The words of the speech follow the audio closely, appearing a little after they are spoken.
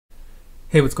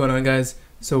Hey, what's going on, guys?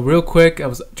 So real quick, I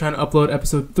was trying to upload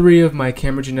episode 3 of my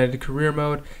Cambridge United career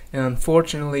mode, and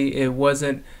unfortunately it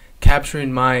wasn't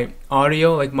capturing my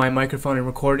audio, like my microphone and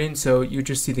recording, so you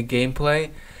just see the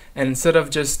gameplay. And instead of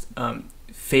just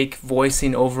fake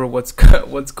voicing over what's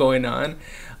going on,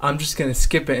 I'm just going to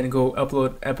skip it and go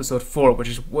upload episode 4, which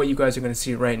is what you guys are going to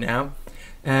see right now.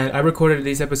 And I recorded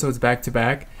these episodes back to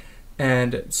back,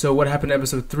 and so what happened in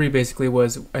episode 3 basically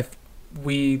was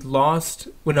we lost.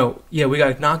 We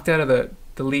got knocked out of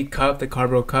the League Cup, the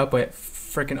Carbo Cup, by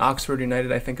freaking Oxford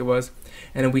United, I think it was,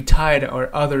 and then we tied our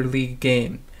other league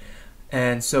game,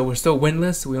 and so we're still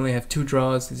winless. We only have 2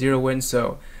 draws, 0 wins.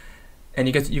 So, and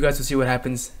you guys will see what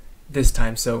happens this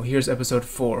time. So here's episode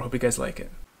 4. Hope you guys like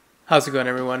it. How's it going,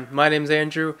 everyone? My name's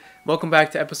Andrew. Welcome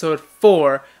back to episode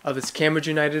 4 of this Cambridge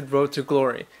United Road to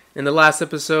Glory. In the last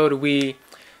episode, we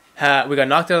got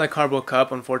knocked out of the Carbo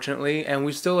Cup, unfortunately, and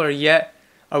we're still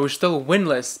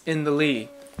winless in the league.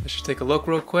 Let's just take a look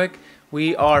real quick.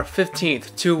 We are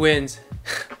 15th, 2 wins,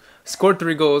 scored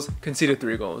 3 goals, conceded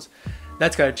 3 goals.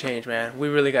 That's gotta change, man.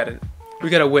 We gotta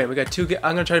win. We got 2.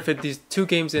 I'm gonna try to fit these 2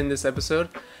 games in this episode,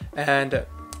 and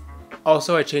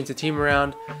also I changed the team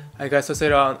around. I got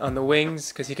Saucedo on the wings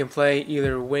because he can play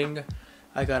either wing.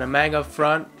 I got a Mang up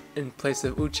front in place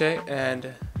of Uche,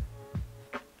 and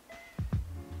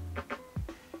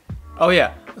oh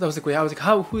yeah, I was like,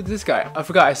 who's this guy? I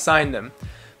forgot I signed them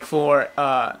for,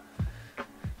 I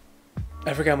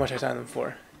forgot how much I signed them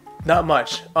for. Not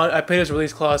much. I paid his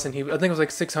release clause, and I think it was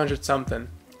like 600 something,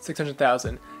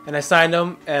 600,000. And I signed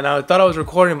him, and I thought I was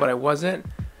recording, but I wasn't.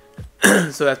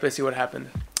 So that's basically what happened.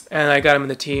 And I got him in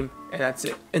the team, and that's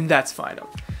it. And that's final.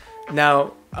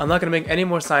 Now, I'm not going to make any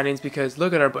more signings because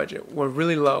look at our budget. We're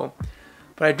really low.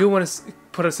 But I do want to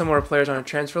put some more players on a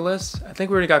transfer list. I think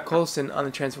we already got Colson on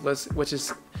the transfer list, which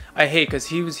is I hate because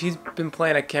he's been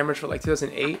playing at Cambridge for like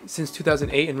 2008, since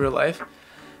 2008 in real life.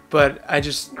 But I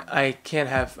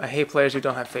hate players who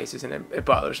don't have faces, and it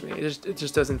bothers me. It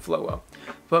just doesn't flow well.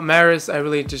 But Maris, I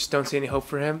really just don't see any hope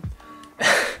for him,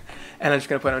 and I'm just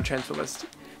gonna put him on a transfer list.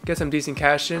 Get some decent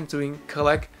cash in so we can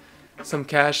collect some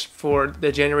cash for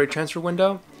the January transfer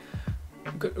window,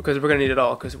 because we're gonna need it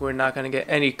all because we're not gonna get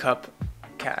any cup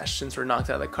cash since we're knocked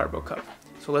out of the Carbo Cup.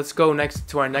 So let's go next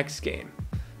to our next game.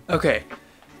 Okay,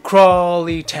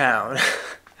 Crawley Town.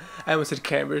 I almost said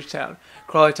Cambridge Town.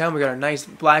 Crawley Town. We got our nice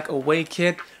black away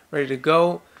kit ready to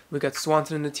go. We got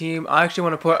Swanson in the team. I actually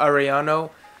want to put Arellano.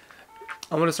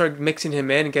 I want to start mixing him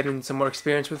in and getting some more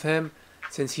experience with him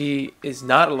since he is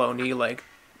not a loanee like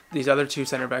these other 2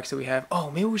 center backs that we have. Oh,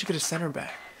 maybe we should get a center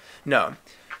back. No,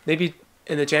 maybe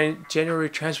in the January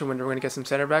transfer window we're gonna get some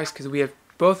center backs because we have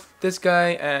both this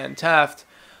guy and Taft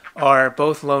are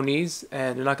both loanees,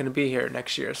 and they're not going to be here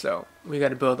next year, so we got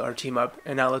to build our team up.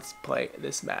 And now let's play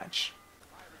this match.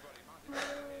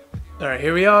 All right,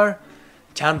 here we are,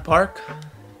 Town Park.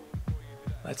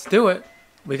 Let's do it.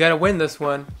 We got to win this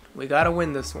one. We got to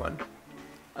win this one.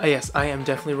 Oh, yes, I am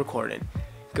definitely recording.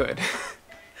 Good.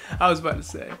 I was about to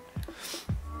say.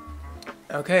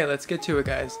 Okay, let's get to it,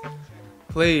 guys.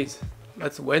 Please,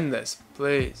 let's win this,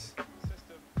 please.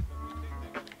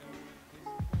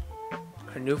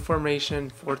 Our new formation,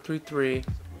 4-3-3.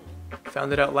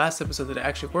 Found it out last episode that it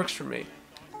actually works for me.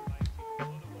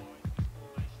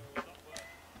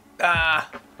 Ah!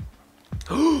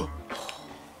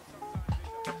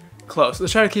 Close.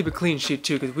 Let's try to keep a clean sheet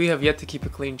too, because we have yet to keep a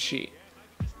clean sheet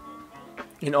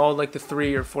in all like the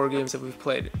 3 or 4 games that we've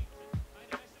played.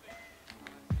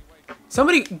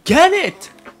 Somebody get it!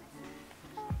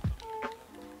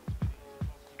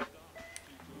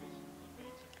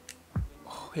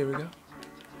 Oh, here we go.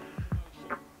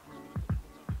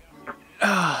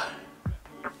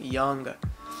 Young.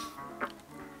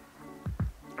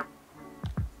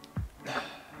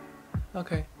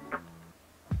 Okay.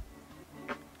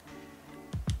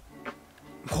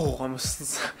 Oh, I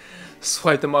almost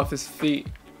swiped him off his feet.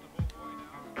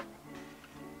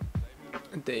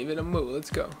 David Amu, let's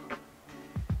go.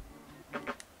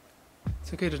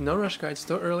 It's okay, there's no rush, guys.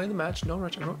 Still early in the match. No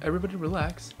rush. Everybody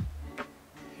relax.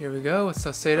 Here we go. It's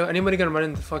Saucedo. Anybody gonna run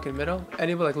in the fucking middle?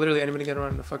 Anybody, like literally anybody gonna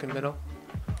run in the fucking middle?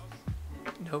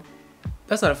 Nope.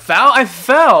 That's not a foul. I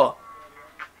fell.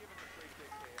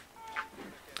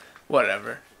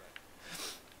 Whatever.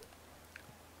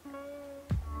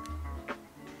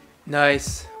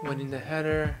 Nice. Winning the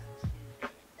header.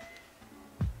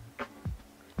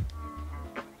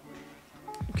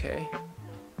 Okay.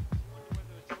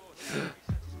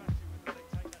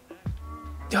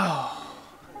 Oh.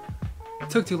 It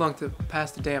took too long to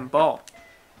pass the damn ball.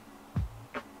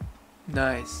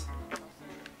 Nice.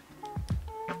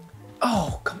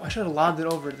 Oh, come on. I should have lobbed it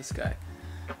over to this guy.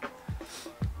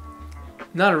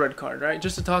 Not a red card, right?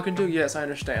 Just a talking to? Yes, I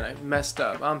understand. I messed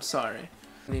up. I'm sorry.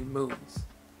 I need moves.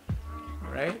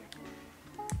 Alright?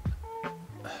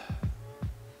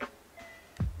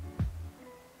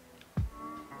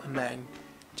 Man,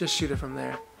 just shoot it from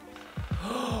there.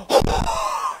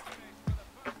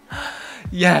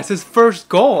 Yes, his first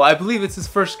goal. I believe it's his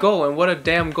first goal, and what a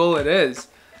damn goal it is.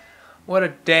 What a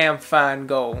damn fine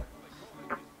goal.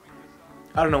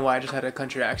 I don't know why I just had a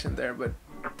country accent there, but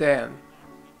damn.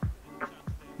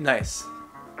 Nice.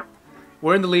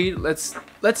 We're in the lead. Let's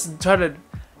try to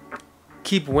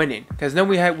keep winning, because then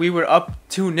we were up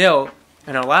 2-0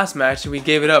 in our last match, and we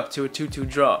gave it up to a 2-2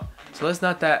 draw. So let's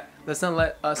not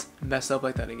let us mess up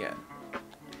like that again.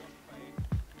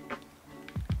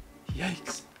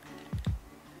 Yikes.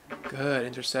 Good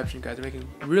interception, guys. We're making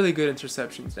really good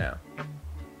interceptions now.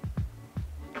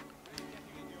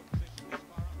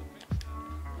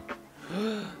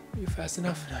 Are you fast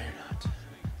enough? No, you're not.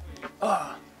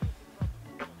 Ah.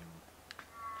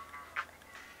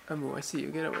 Amu, I see you.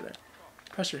 Get over there.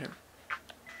 Pressure him.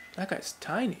 That guy's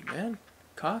tiny, man.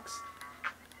 Cox.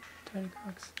 Tiny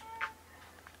Cox.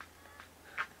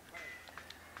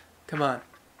 Come on.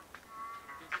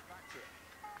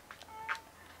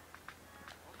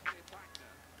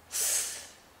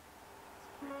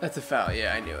 That's a foul.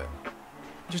 Yeah, I knew it.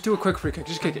 Just do a quick free kick.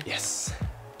 Just kick it. Yes.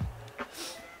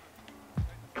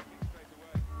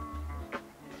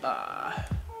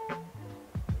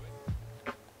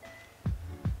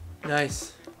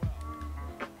 Nice.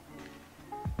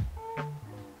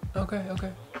 Okay,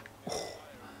 okay. Oh.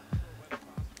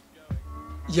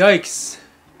 Yikes.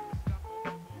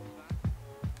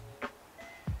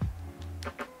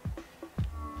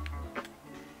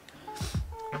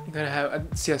 You gotta have.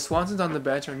 See, Swanson's on the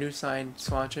bench. Our new sign,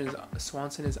 Swanson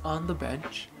is on the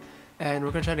bench, and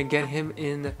we're gonna try to get him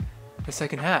in the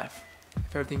second half.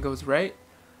 If everything goes right,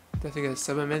 definitely gonna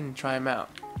sub him in and try him out.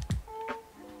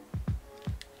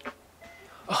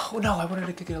 Oh no! I wanted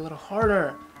to kick it a little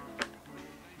harder.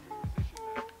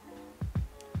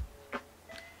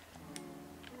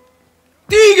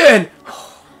 Deegan!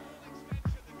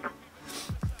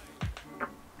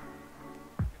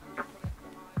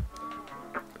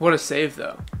 What a save,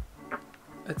 though.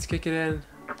 Let's kick it in.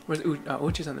 Where's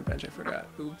Uchi's on the bench? I forgot.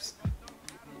 Oops.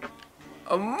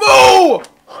 Mo!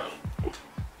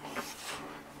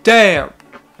 Damn.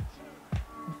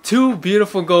 2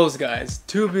 beautiful goals, guys.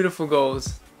 2 beautiful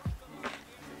goals.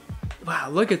 Wow,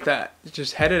 look at that.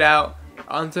 Just headed out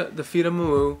onto the feet of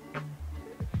Moo.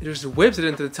 It just whips it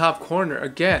into the top corner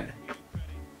again.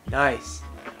 Nice.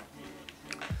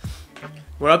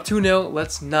 We're up 2-0.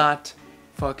 Let's not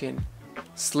fucking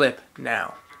slip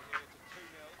now.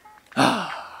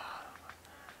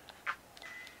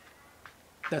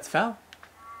 That's foul.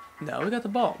 No, we got the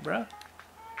ball, bruh.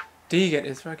 Deegan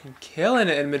is fucking killing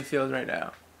it in midfield right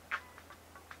now.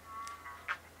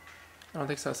 I don't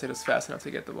think Salcedo's fast enough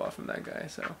to get the ball from that guy,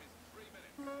 so.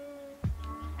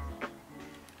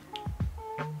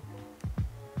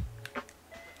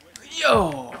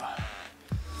 Yo!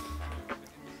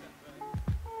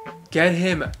 Get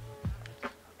him!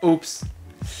 Oops.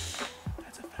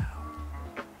 That's a foul.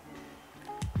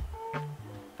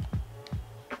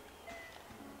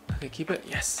 Okay, keep it.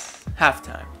 Yes.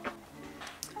 Halftime.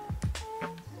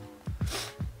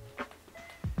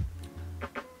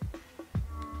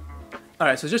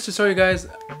 Alright, so just to show you guys,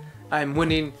 I'm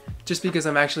winning just because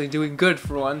I'm actually doing good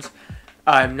for once.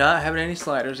 I'm not having any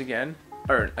sliders again.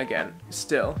 Or, again,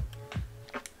 still.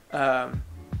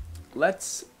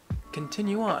 Let's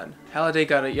continue on. Halliday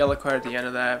got a yellow card at the end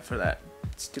of that for that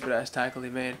stupid ass tackle he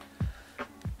made.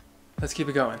 Let's keep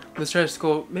it going. Let's try to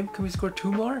score. Maybe can we score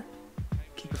 2 more?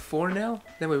 Keep it 4-0?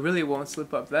 Then we really won't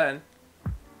slip up then.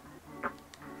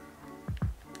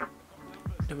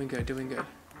 Doing good, doing good.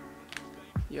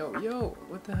 Yo, yo,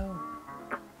 what the hell?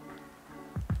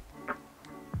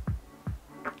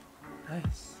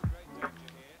 Nice.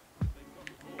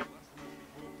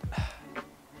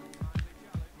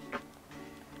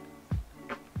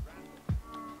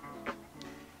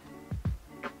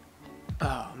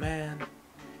 Oh, man.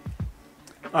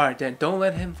 Alright, then, don't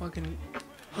let him fucking...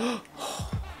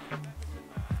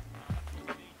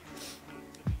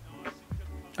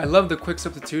 I love the quick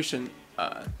substitution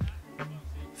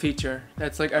feature.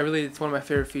 That's like, it's one of my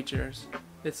favorite features.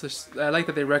 It's just, I like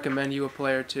that they recommend you a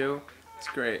player too. It's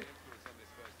great.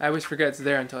 I always forget it's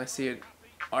there until I see it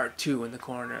R2 in the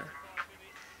corner.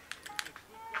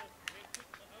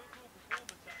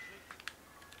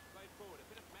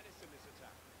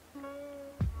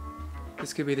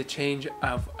 This could be the change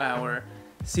of our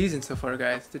season so far,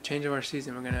 guys. The change of our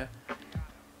season. We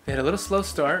had a little slow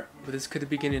start, but this could be the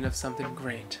beginning of something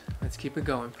great. Let's Let's keep it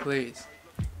going, please.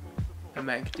 A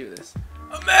man can do this.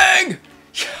 A man!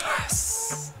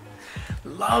 Yes!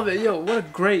 Love it. Yo, what a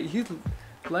great... He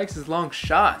likes his long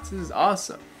shots. This is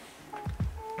awesome.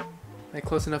 Am I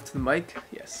close enough to the mic?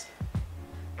 Yes.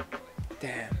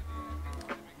 Damn.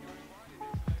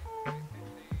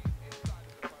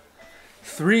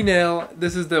 3-0.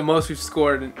 This is the most we've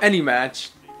scored in any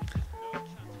match.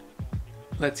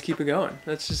 Let's keep it going.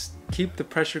 Let's just keep the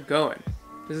pressure going.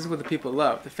 This is what the people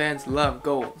love. The fans love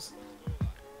goals.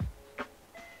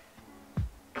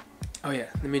 Oh yeah,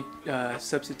 let me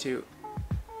substitute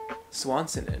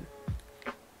Swanson in.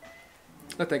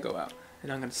 Let that go out.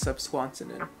 And I'm going to sub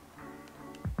Swanson in.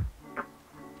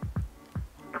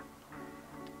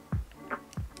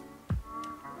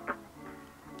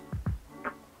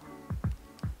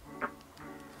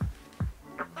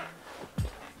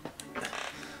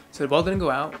 So the ball didn't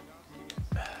go out.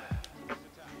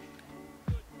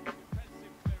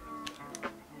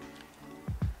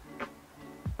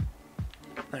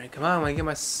 Alright, come on, I want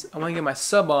to get my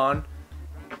sub on.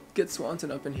 Get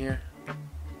Swanson up in here.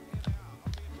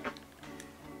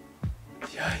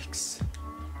 Yikes.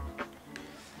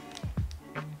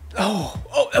 Oh,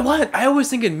 what? I always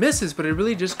think it misses, but it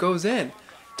really just goes in.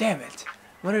 Damn it.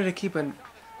 I wanted to keep a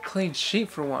clean sheet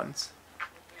for once.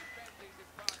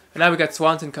 And now we got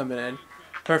Swanson coming in.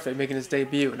 Perfect, making his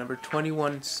debut. Number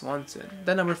 21, Swanson.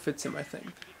 That number fits him, I think.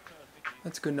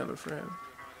 That's a good number for him.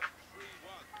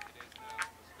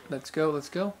 Let's go, let's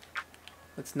go.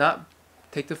 Let's not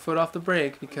take the foot off the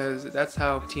brake, because that's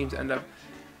how teams end up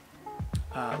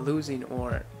losing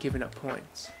or giving up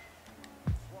points.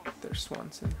 There's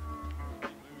Swanson.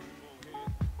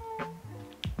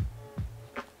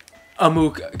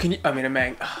 Amuk, can you? I mean,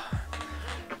 Amang.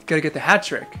 Gotta get the hat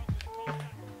trick.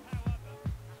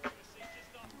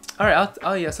 All right,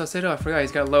 oh yeah, Salcedo. I forgot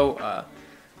he's got low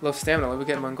stamina. Let me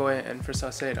get Mongoya and for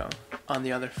Salcedo on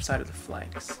the other side of the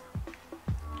flanks.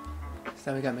 So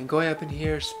now we got Mongoya up in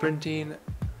here sprinting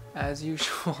as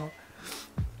usual.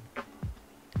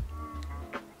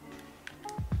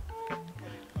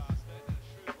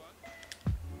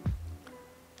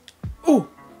 Ooh,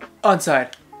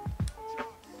 onside.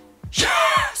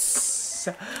 Yes!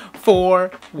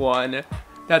 4-1.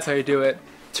 That's how you do it.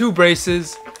 2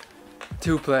 braces,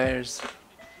 2 players,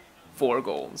 4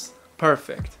 goals.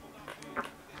 Perfect.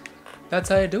 That's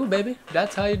how you do it, baby.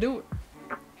 That's how you do it.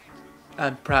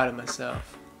 I'm proud of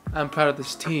myself. I'm proud of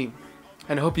this team.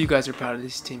 And I hope you guys are proud of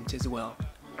this team as well.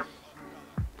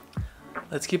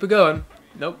 Let's keep it going.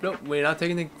 Nope, we're not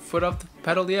taking the foot off the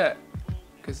pedal yet.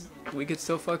 Because we could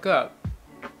still fuck up.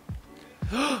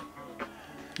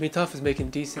 Mitov is making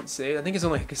decent save. I think it's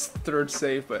only like his 3rd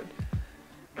save, but...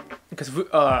 Because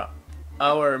our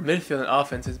midfield and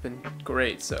offense has been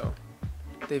great, so...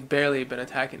 They've barely been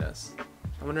attacking us.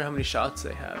 I wonder how many shots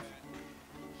they have.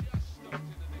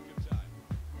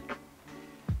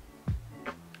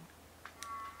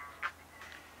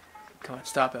 Come on,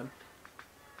 stop him.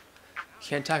 You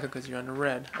can't tackle because you're on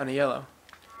a yellow.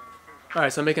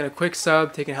 Alright, so I'm making a quick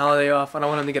sub, taking Holiday off. I don't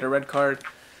want him to get a red card.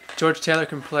 George Taylor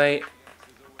can play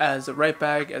as a right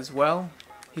back as well.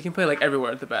 He can play like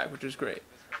everywhere at the back, which is great.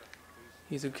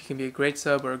 He can be a great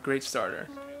sub or a great starter.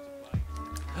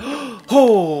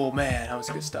 Oh man, that was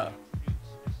a good stop.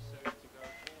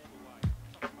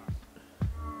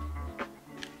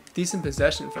 Decent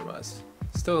possession from us.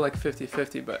 Still like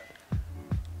 50-50, but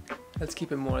let's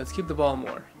keep it more. Let's keep the ball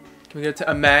more. Can we get it to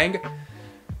Amang?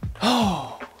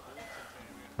 Oh,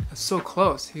 that's so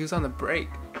close. He was on the break.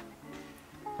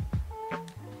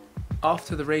 Off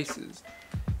to the races,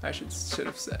 I should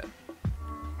have said.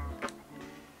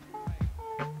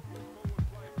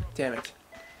 Damn it.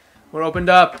 We're opened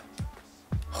up.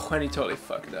 Oh, and he totally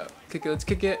fucked up. Kick it, let's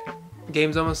kick it.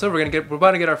 Game's almost over. We're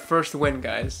about to get our first win,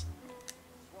 guys.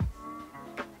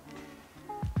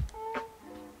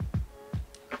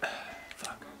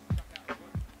 Fuck.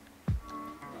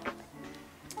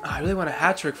 I really want a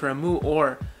hat trick for Amu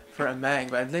or for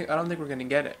Amang, but I don't think we're gonna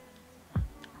get it.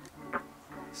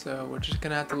 So we're just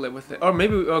gonna have to live with it. Or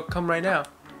maybe it'll come right now.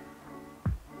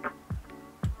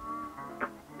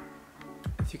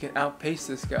 If you can outpace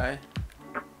this guy.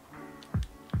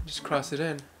 Just cross it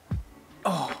in.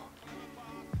 Oh.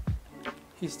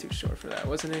 He's too short for that,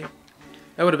 wasn't he?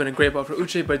 That would have been a great ball for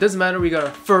Uche, but it doesn't matter. We got our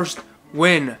first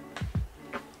win.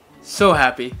 So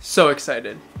happy. So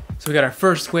excited. So we got our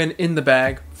first win in the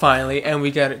bag, finally. And we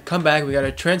got to come back. We got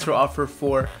a transfer offer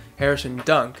for Harrison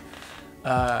Dunk.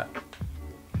 Yeah.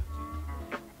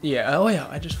 Oh yeah.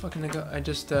 I just fucking got.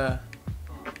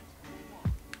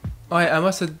 Oh,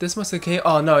 yeah, this must have came.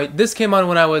 Oh no, this came on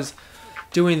when I was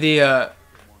doing the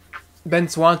Ben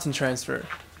Swanson transfer.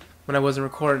 when I wasn't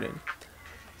recording.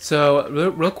 So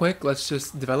real quick, let's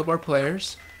just develop our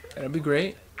players. That'll be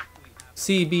great.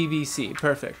 CBBC,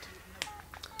 perfect.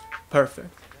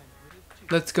 Perfect.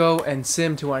 Let's go and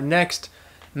sim to our next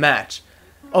match.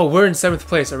 Oh, we're in 7th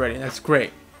place already. That's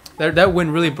great. That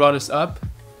win really brought us up.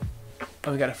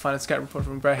 Oh, we got a final scout report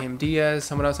from Brahim Diaz.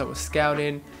 Someone else that was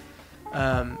scouting.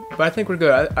 But I think we're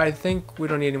good. I think we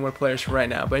don't need any more players for right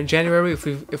now. But in January,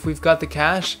 if we've got the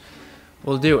cash,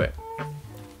 we'll do it.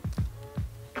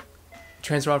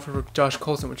 Transfer offer for Josh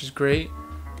Colson, which is great.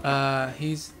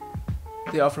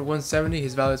 They offer 170.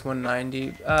 His value is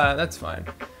 190. That's fine.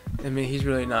 I mean, he's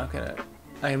really not gonna.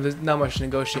 There's not much to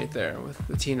negotiate there with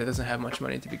the team that doesn't have much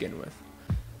money to begin with.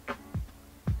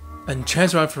 And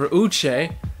transfer offer for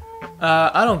Uche.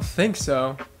 I don't think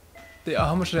so.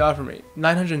 How much did they offer me?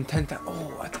 910,000.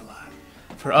 Oh, that's a lot.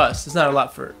 For us, it's not a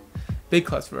lot for big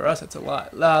clubs. For us, it's a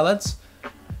lot. Let's.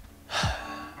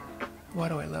 Why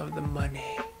do I love the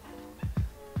money?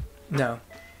 No,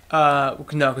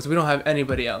 because we don't have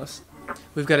anybody else.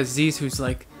 We've got Aziz who's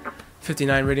like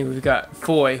 59 rating. We've got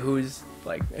Foy who's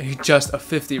like just a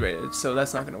 50 rated. So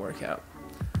that's not gonna work out.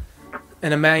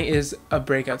 And Amang is a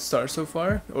breakout star so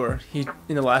far, or he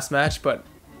in the last match, but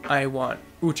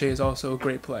Uche is also a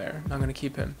great player. I'm gonna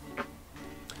keep him.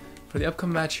 For the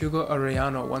upcoming match, Hugo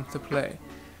Arellano wants to play.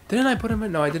 Didn't I put him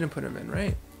in? No, I didn't put him in,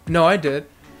 right? No, I did.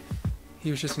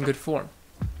 He was just in good form.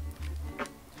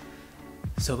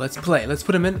 So let's play. Let's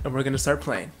put him in, and we're gonna start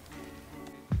playing.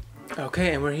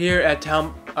 Okay, and we're here at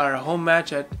our home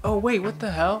match at. Oh wait, what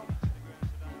the hell?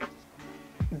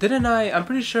 Didn't I? I'm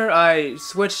pretty sure I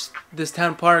switched this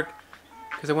town park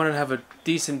because I wanted to have a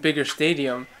decent, bigger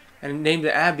stadium and named it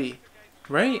Abbey,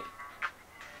 right?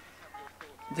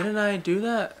 Didn't I do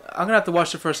that? I'm gonna have to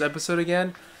watch the first episode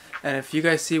again, and if you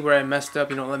guys see where I messed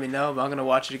up, let me know. But I'm gonna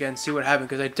watch it again and see what happened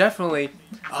because I definitely.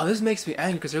 Oh, this makes me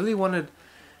angry because I really wanted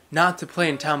not to play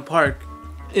in Town Park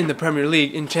in the Premier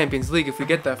League, in Champions League if we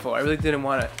get that far. I really didn't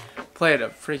want to play at a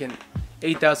freaking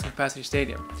 8,000 capacity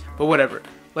stadium. But whatever.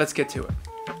 Let's get to it.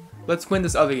 Let's win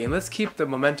this other game. Let's keep the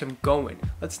momentum going.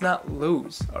 Let's not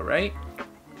lose, alright?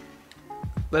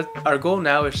 Our goal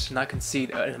now is to not concede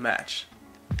in a match.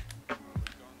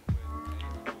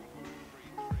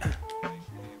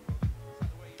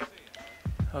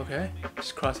 Okay.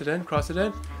 Just cross it in, cross it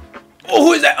in. Oh,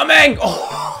 who is that? Amang!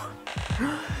 Oh!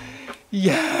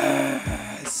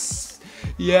 Yes!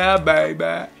 Yeah,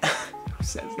 baby! Who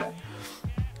says that?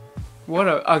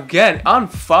 Again, on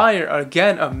fire,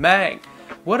 again, Amang.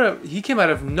 He came out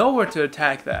of nowhere to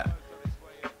attack that.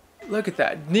 Look at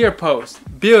that, near post.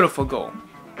 Beautiful goal.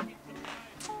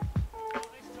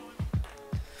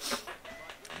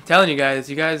 I'm telling you guys,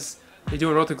 you're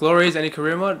doing Road to Glories, any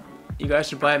career mode, you guys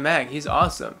should buy Mag. He's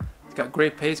awesome. He's got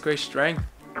great pace, great strength.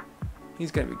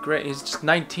 He's gonna be great. He's just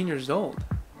 19 years old.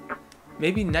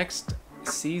 Maybe next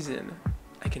season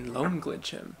I can loan glitch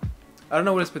him. I don't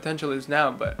know what his potential is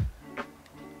now, but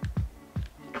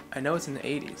I know it's in the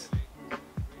 80s.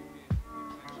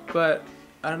 But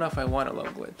I don't know if I want a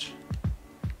loan glitch.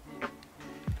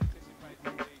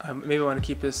 Maybe I want to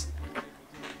keep this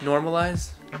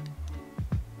normalized.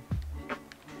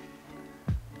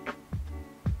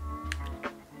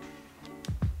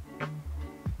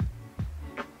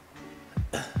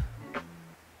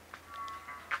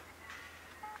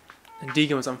 And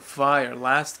Deegan was on fire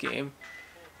last game.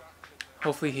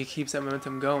 Hopefully he keeps that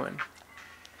momentum going.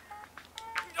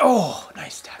 Oh,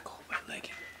 nice tackle by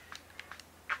Leggy.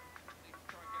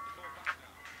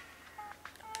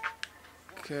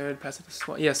 Good, pass it to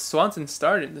Swanson. Yes, Swanson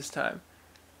started this time.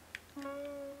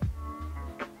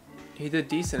 He did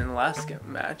decent in the last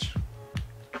match.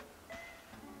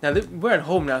 Now, we're at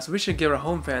home now, so we should give our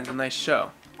home fans a nice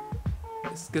show.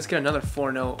 Let's get another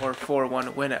 4-0 or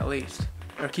 4-1 win at least.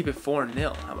 Or keep it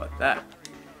 4-0. How about that?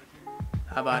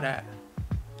 How about that?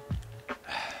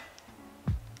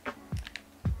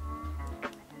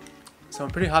 So I'm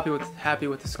pretty happy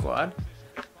with the squad.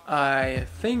 I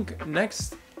think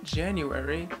next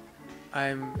January,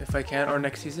 if I can, or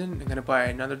next season, I'm gonna buy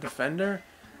another defender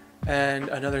and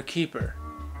another keeper.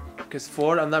 Because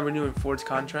Ford, I'm not renewing Ford's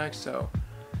contract, so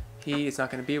he is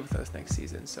not gonna be with us next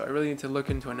season. So I really need to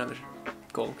look into another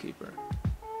goalkeeper.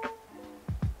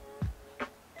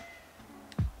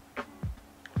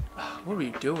 What were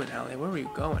you doing, Ali? Where were you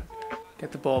going?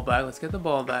 Get the ball back. Let's get the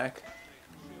ball back.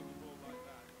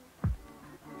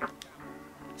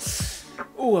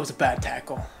 Oh, that was a bad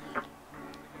tackle.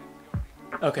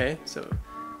 Okay, so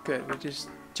good. We just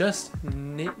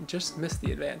missed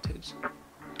the advantage.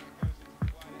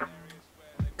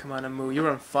 Come on, Amu. You were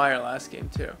on fire last game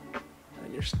too,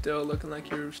 and you're still looking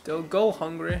like you're still goal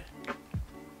hungry.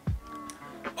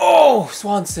 Oh,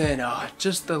 Swanson. Oh,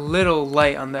 just a little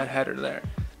light on that header there.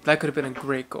 That could have been a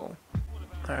great goal.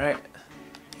 All right.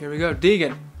 Here we go.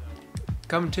 Deegan.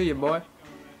 Coming to you, boy.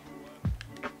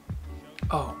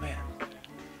 Oh, man.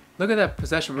 Look at that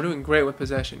possession. We're doing great with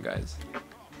possession, guys.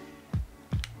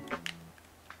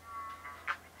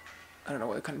 I don't know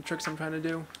what kind of tricks I'm trying to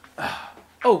do.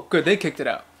 Oh, good. They kicked it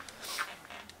out.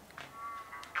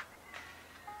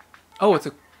 Oh, it's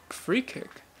a free kick.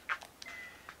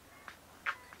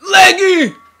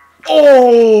 Leggy!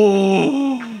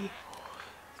 Oh!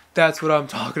 That's what I'm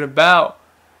talking about.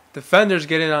 Defenders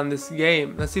get in on this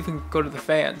game. Let's see if we can go to the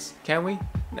fans. Can we?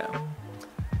 No.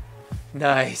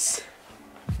 Nice.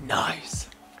 Nice.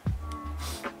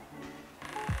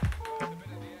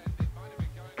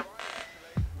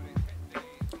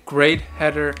 Great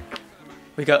header.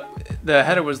 We got the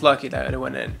header was lucky that it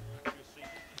went in.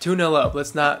 2-0 up.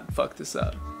 Let's not fuck this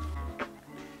up.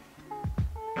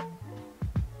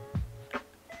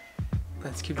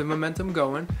 Let's keep the momentum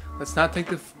going. Let's not take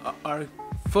our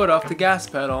foot off the gas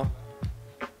pedal.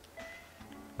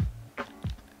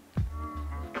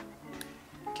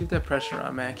 Keep that pressure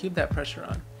on, man. Keep that pressure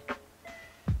on.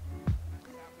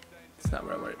 It's not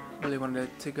where I really wanted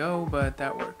it to go, but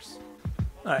that works.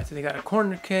 Alright, so they got a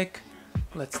corner kick.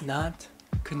 Let's not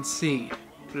concede.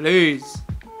 Please.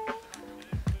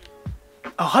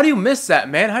 Oh, how do you miss that,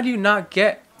 man? How do you not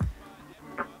get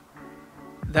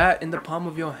that in the palm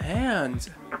of your hand?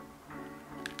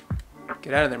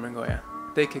 Get out of there, Mongolia.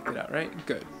 They kicked it out, right?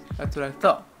 Good. That's what I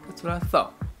thought. That's what I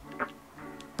thought.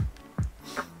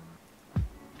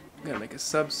 Gotta make a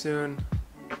sub soon.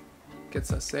 Get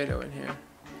Saucedo in here.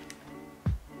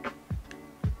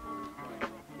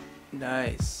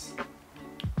 Nice.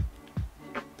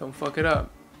 Don't fuck it up.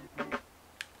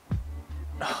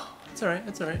 Oh, it's alright.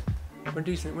 It's alright. We're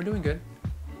decent. We're doing good.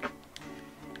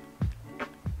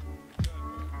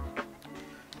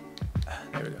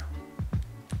 There we go.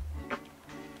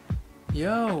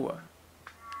 Yo.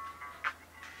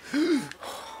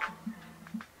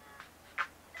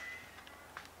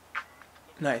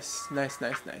 Nice, nice,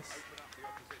 nice, nice.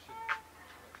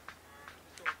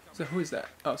 So who is that?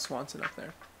 Oh, Swanson up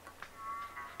there.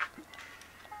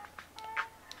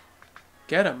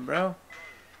 Get him, bro.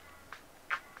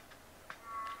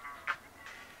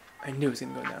 I knew he was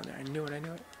gonna go down there. I knew it, I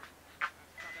knew it.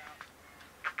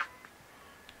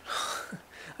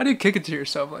 How do you kick it to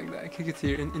yourself like that? Kick it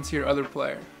to into your other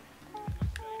player.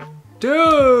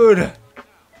 Dude!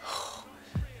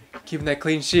 Keeping that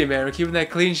clean sheet, man. We're keeping that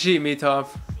clean sheet, Mitov.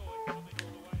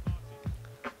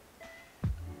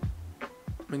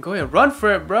 I mean, go ahead, run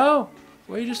for it, bro.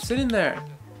 Why are you just sitting there?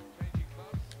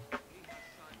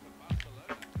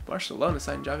 Barcelona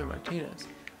signed Javi Martinez.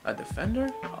 A defender?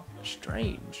 Oh,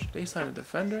 strange. They signed a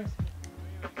defender?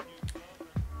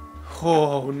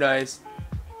 Oh, nice.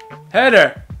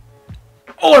 Header!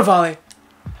 Or volley!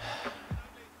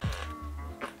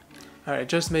 Alright,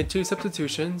 just made 2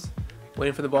 substitutions.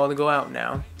 Waiting for the ball to go out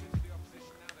now.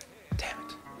 Damn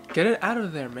it. Get it out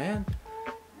of there, man.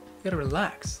 You gotta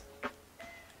relax.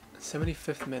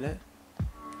 75th minute.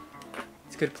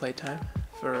 It's good playtime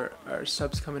for our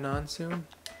subs coming on soon.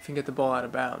 If we can get the ball out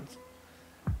of bounds.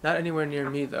 Not anywhere near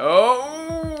me,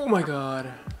 though. Oh my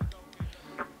god.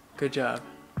 Good job.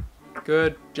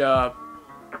 Good job.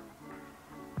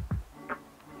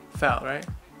 Foul, right?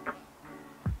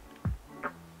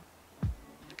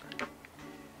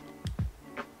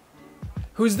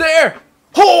 Who's there?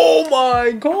 Oh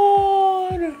my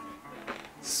god!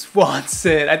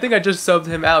 Swanson. I think I just subbed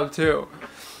him out too.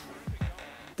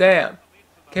 Damn.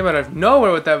 Came out of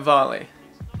nowhere with that volley.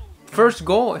 First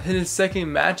goal in his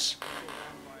second match.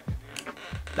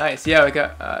 Nice. Yeah, we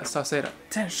got Saucedo.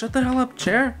 Damn, shut the hell up,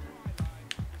 chair.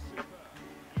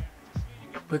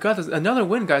 We got this. Another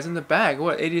win, guys, in the bag.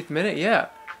 What, 80th minute? Yeah.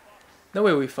 No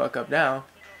way we fuck up now.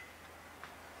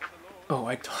 Oh,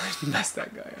 I totally messed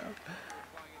that guy up.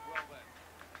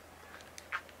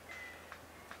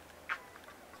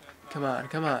 Come on,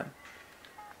 come on.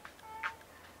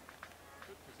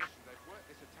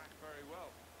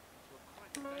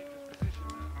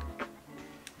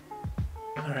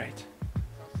 Alright.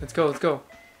 Let's go, let's go.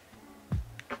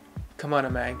 Come on,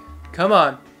 Amag. Come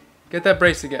on. Get that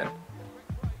brace again.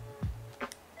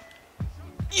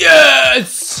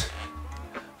 Yes!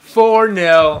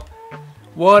 4-0.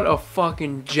 What a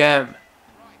fucking gem.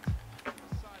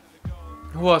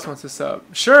 Who else wants to sub?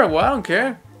 Sure, well, I don't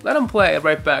care. Let him play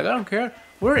right back. I don't care.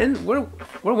 We're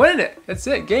winning it. That's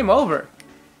it. Game over.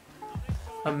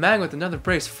 Amag with another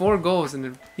brace. 4 goals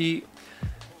in the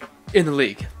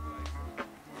league.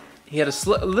 He had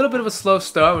a little bit of a slow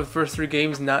start with the first 3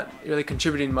 games not really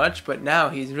contributing much, but now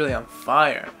he's really on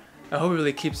fire. I hope he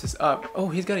really keeps this up. Oh,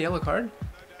 he's got a yellow card?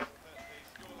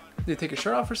 Did he take his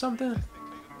shirt off or something?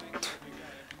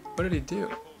 What did he do?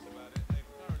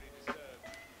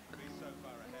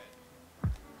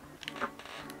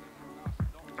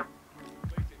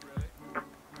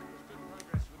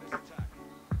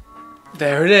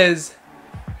 There it is.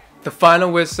 The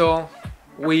final whistle.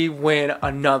 We win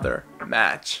another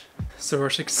match. So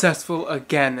we're successful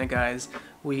again, guys.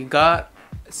 We got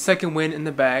a second win in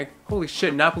the bag. Holy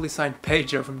shit, Napoli signed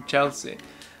Pedro from Chelsea.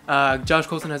 Josh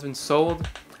Colson has been sold.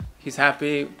 He's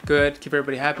happy. Good. Keep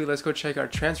everybody happy. Let's go check our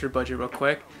transfer budget real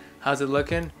quick. How's it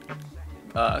looking?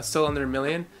 Still under $1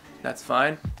 million. That's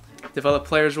fine. Develop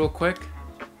players real quick.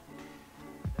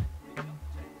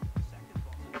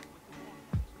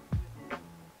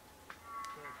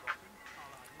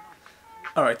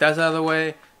 Alright, that's out of the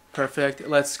way. Perfect.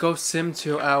 Let's go sim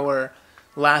to our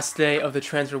last day of the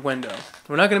transfer window.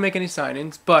 We're not going to make any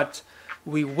signings, but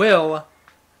we will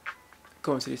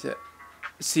go into these.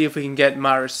 See if we can get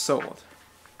Maris sold.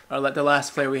 Or let the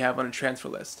last player we have on the transfer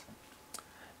list.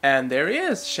 And there he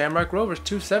is. Shamrock Rovers,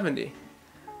 270.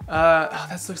 That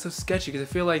looks so sketchy because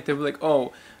I feel like they were like,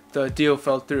 oh, the deal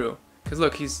fell through. Because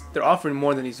look, they're offering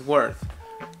more than he's worth.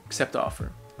 Accept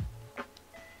offer.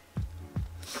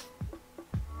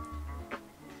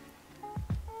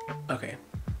 Okay,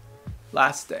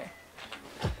 last day,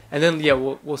 and then yeah,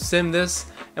 we'll sim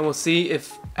this, and we'll see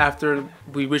if after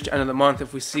we reach the end of the month,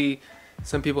 if we see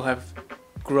some people have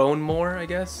grown more, I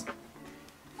guess,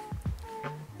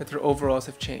 that their overalls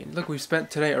have changed. Look, we've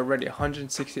spent today already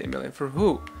 168 million for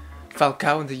who?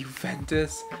 Falcao and the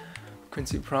Juventus,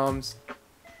 Quincy Proms,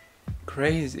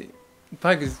 crazy.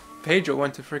 Probably because Pedro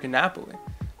went to freaking Napoli.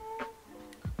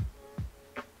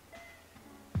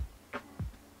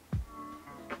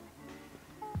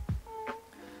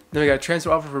 Then we got a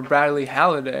transfer offer for Bradley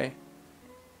Halliday.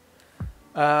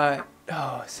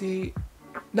 Oh, see,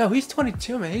 no, he's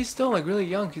 22, man. He's still like really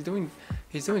young. He's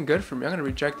doing good for me. I'm gonna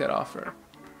reject that offer.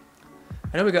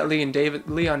 I know we got Leon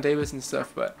Davis and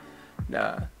stuff, but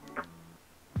nah.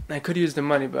 I could use the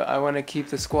money, but I want to keep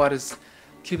the squad as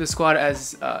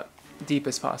deep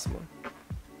as possible.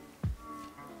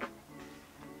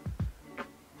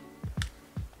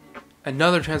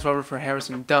 Another transfer offer for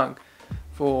Harrison Dunk.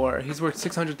 He's worth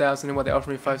 600,000 and what they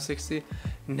offer me 560.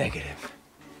 Negative.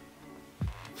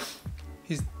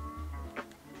 He's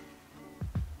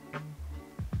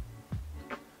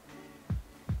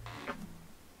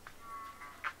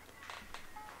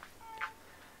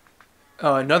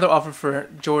another offer for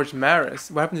George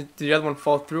Maris. What happened? Did the other one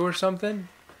fall through or something?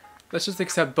 Let's just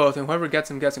accept both, and whoever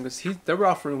gets him gets him, because they were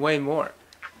offering way more,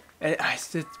 and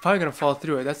it's probably gonna fall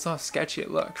through. That's how sketchy it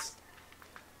looks.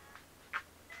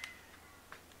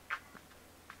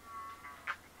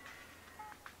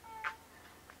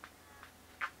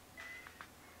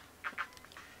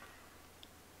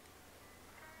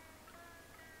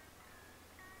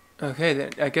 Okay, then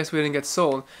I guess we didn't get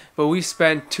sold, but we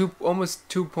spent almost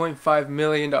 $2.5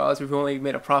 million. We've only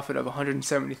made a profit of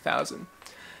 170,000.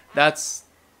 That's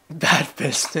bad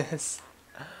business.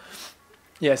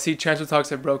 Yeah, see, transfer talks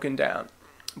have broken down.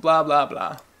 Blah blah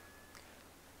blah.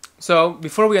 So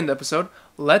before we end the episode,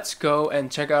 let's go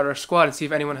and check out our squad and see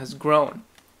if anyone has grown.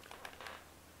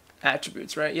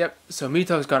 Attributes, right? Yep. So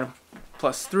Mito's gone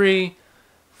 +3.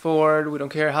 Ford, we don't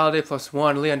care. Holiday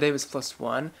 +1. Leon Davis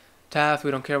 +1. Taft,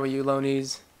 we don't care about you,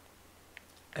 Lonies.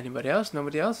 Anybody else?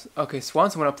 Nobody else? Okay,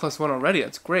 Swanson went up +1 already.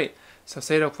 That's great.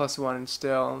 Salcedo +1 and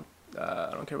still. I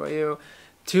don't care about you.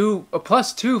 A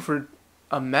 +2 for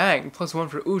a Mag. +1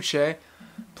 for Uche.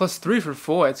 +3 for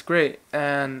Foy. It's great.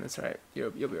 And that's alright. You'll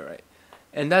be alright.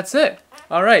 And that's it.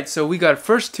 Alright, so we got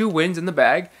first 2 wins in the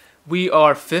bag. We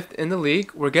are 5th in the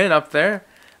league. We're getting up there.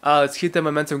 Let's keep the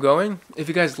momentum going. If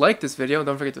you guys like this video,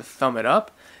 don't forget to thumb it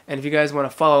up. And if you guys want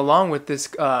to follow along with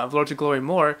this Road to Glory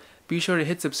more, be sure to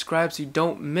hit subscribe so you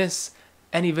don't miss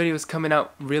any videos coming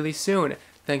out really soon.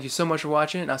 Thank you so much for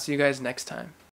watching, and I'll see you guys next time.